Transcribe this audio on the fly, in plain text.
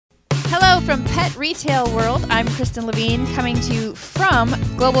from Pet Retail World, I'm Kristen Levine coming to you from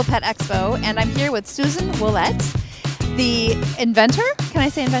Global Pet Expo, and I'm here with Susan Willett, the inventor, can I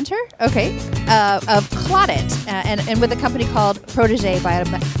say inventor? Okay, of ClotIt, and with a company called Protege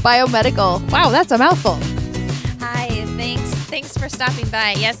Biomedical. Wow, that's a mouthful. Hi, thanks for stopping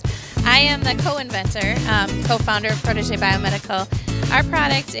by. Yes, I am the co-inventor, co-founder of Protege Biomedical. Our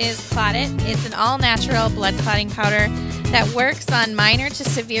product is ClotIt. It's an all-natural blood clotting powder that works on minor to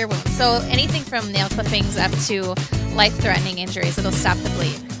severe wounds. So anything from nail clippings up to life-threatening injuries, it'll stop the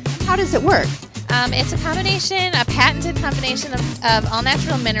bleed. How does it work? It's a patented combination of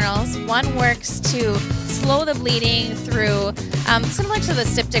all-natural minerals. One works to slow the bleeding through, similar to the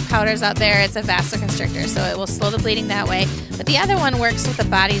styptic powders out there, it's a vasoconstrictor, so it will slow the bleeding that way. But the other one works with the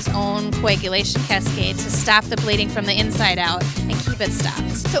body's own coagulation cascade to stop the bleeding from the inside out and keep it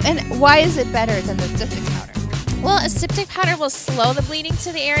stopped. So, and why is it better than the styptic powder? Well, a styptic powder will slow the bleeding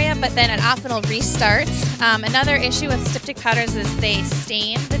to the area, but then it often will restart. Another issue with styptic powders is they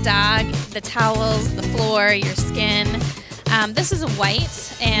stain the dog, the towels, the floor, your skin. This is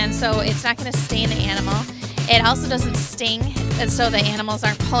white, and so it's not going to stain the animal. It also doesn't sting, and so the animals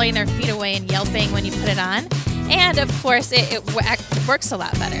aren't pulling their feet away and yelping when you put it on. And of course, it works a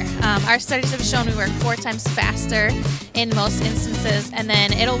lot better. Our studies have shown we work 4 times faster in most instances, and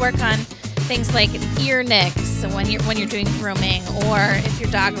then it'll work on things like ear nicks when you're doing grooming, or if your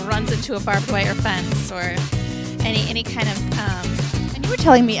dog runs into a barbed wire fence, or any kind of. And you were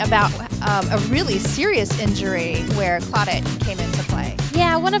telling me about a really serious injury where ClotIt came into play.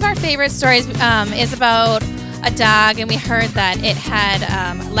 Yeah, one of our favorite stories is about a dog, and we heard that it had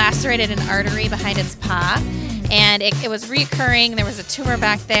lacerated an artery behind its paw, and it was reoccurring. There was a tumor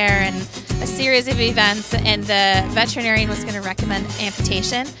back there, and a series of events, and the veterinarian was going to recommend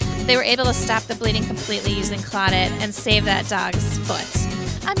amputation. They were able to stop the bleeding completely using ClotIt and save that dog's foot.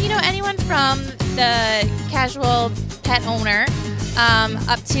 Anyone from the casual pet owner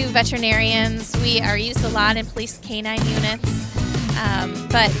up to veterinarians. We are used a lot in police canine units,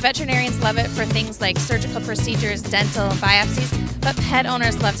 but veterinarians love it for things like surgical procedures, dental, biopsies, but pet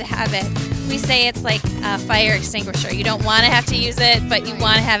owners love to have it. We say it's like a fire extinguisher. You don't want to have to use it, but you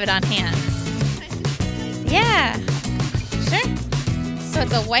want to have it on hand. Yeah, sure. So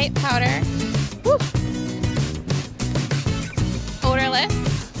it's a white powder, woo, odorless,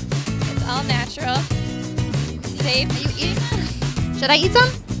 it's all natural, safe. Are you eating that? Should I eat some?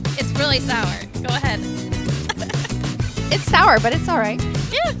 It's really sour. Go ahead. It's sour, but it's all right.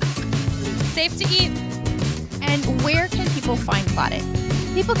 Yeah, safe to eat. And where can people find ClotIt?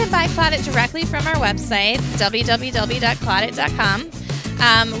 People can buy ClotIt directly from our website, www.clotit.com.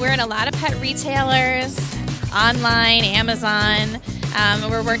 We're in a lot of pet retailers, online, Amazon.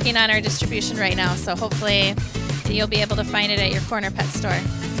 We're working on our distribution right now, so hopefully you'll be able to find it at your corner pet store.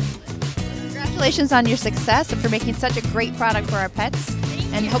 Congratulations on your success and for making such a great product for our pets.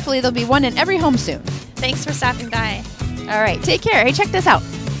 And hopefully there'll be one in every home soon. Thanks for stopping by. All right, take care. Hey, check this out.